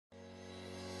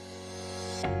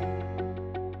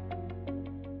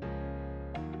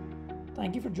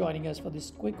Thank you for joining us for this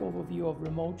quick overview of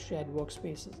Remote Shared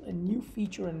Workspaces, a new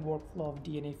feature and workflow of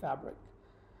DNAfabric.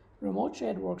 Remote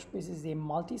Shared Workspaces is a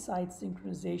multi-site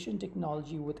synchronization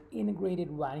technology with integrated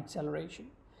WAN acceleration.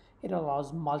 It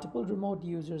allows multiple remote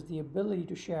users the ability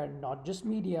to share not just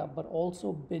media, but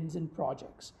also bins and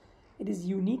projects. It is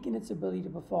unique in its ability to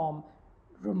perform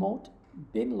remote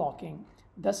bin locking,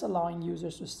 thus allowing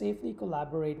users to safely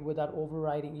collaborate without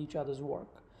overriding each other's work.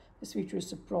 This feature is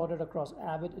supported across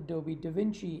Avid, Adobe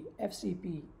DaVinci,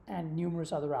 FCP, and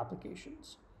numerous other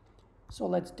applications. So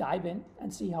let's dive in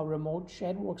and see how remote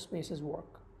shared workspaces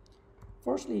work.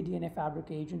 Firstly,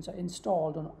 DNAfabric agents are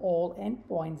installed on all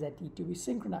endpoints that need to be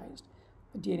synchronized.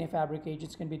 The DNAfabric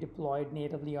agents can be deployed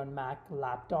natively on Mac,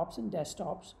 laptops, and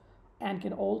desktops, and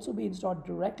can also be installed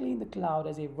directly in the cloud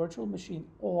as a virtual machine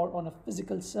or on a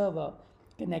physical server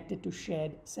connected to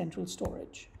shared central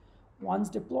storage. Once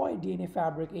deployed,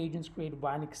 DNAfabric agents create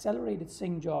WAN-accelerated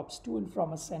sync jobs to and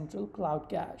from a central cloud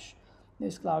cache.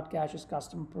 This cloud cache is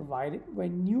custom provided where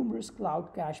numerous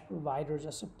cloud cache providers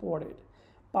are supported.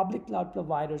 Public cloud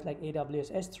providers like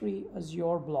AWS S3,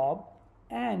 Azure Blob,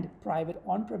 and private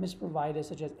on-premise providers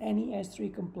such as any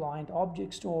S3 compliant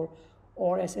object store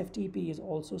or SFTP is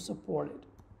also supported.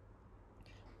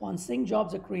 Once sync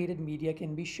jobs are created, media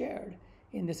can be shared.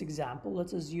 In this example,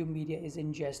 let's assume media is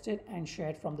ingested and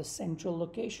shared from the central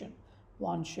location.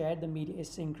 Once shared, the media is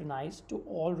synchronized to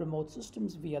all remote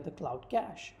systems via the cloud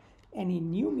cache. Any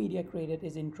new media created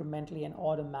is incrementally and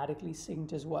automatically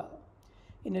synced as well.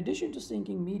 In addition to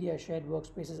syncing media, shared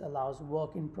workspaces allows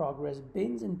work in progress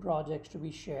bins and projects to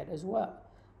be shared as well.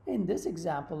 In this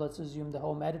example, let's assume the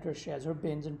home editor shares her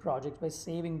bins and projects by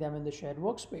saving them in the shared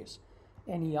workspace.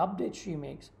 Any updates she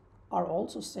makes are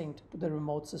also synced to the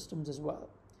remote systems as well.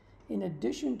 In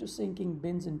addition to syncing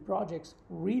bins and projects,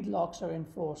 read locks are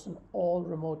enforced on all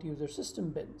remote user system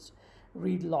bins.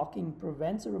 Read locking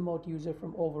prevents a remote user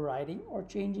from overriding or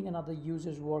changing another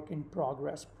user's work in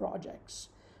progress projects.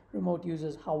 Remote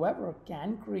users, however,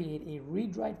 can create a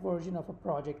read-write version of a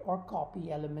project or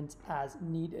copy elements as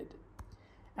needed.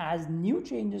 As new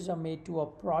changes are made to a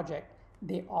project,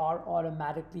 they are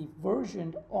automatically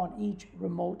versioned on each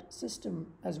remote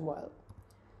system as well.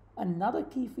 Another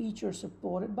key feature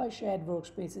supported by shared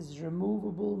workspaces is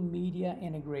removable media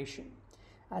integration.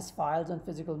 As files and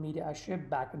physical media are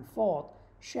shipped back and forth,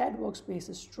 shared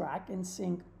workspaces track and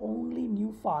sync only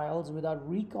new files without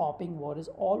recopying what is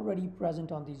already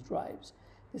present on these drives.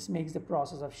 This makes the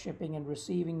process of shipping and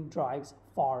receiving drives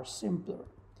far simpler.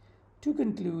 To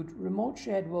conclude, remote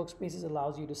shared workspaces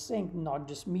allows you to sync not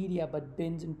just media but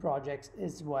bins and projects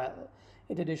as well.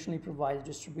 It additionally provides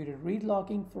distributed read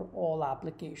locking for all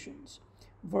applications.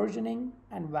 Versioning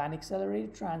and WAN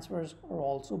accelerated transfers are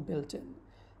also built in.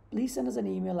 Please send us an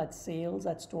email at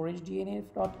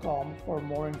sales@storagedna.com for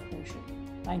more information.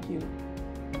 Thank you.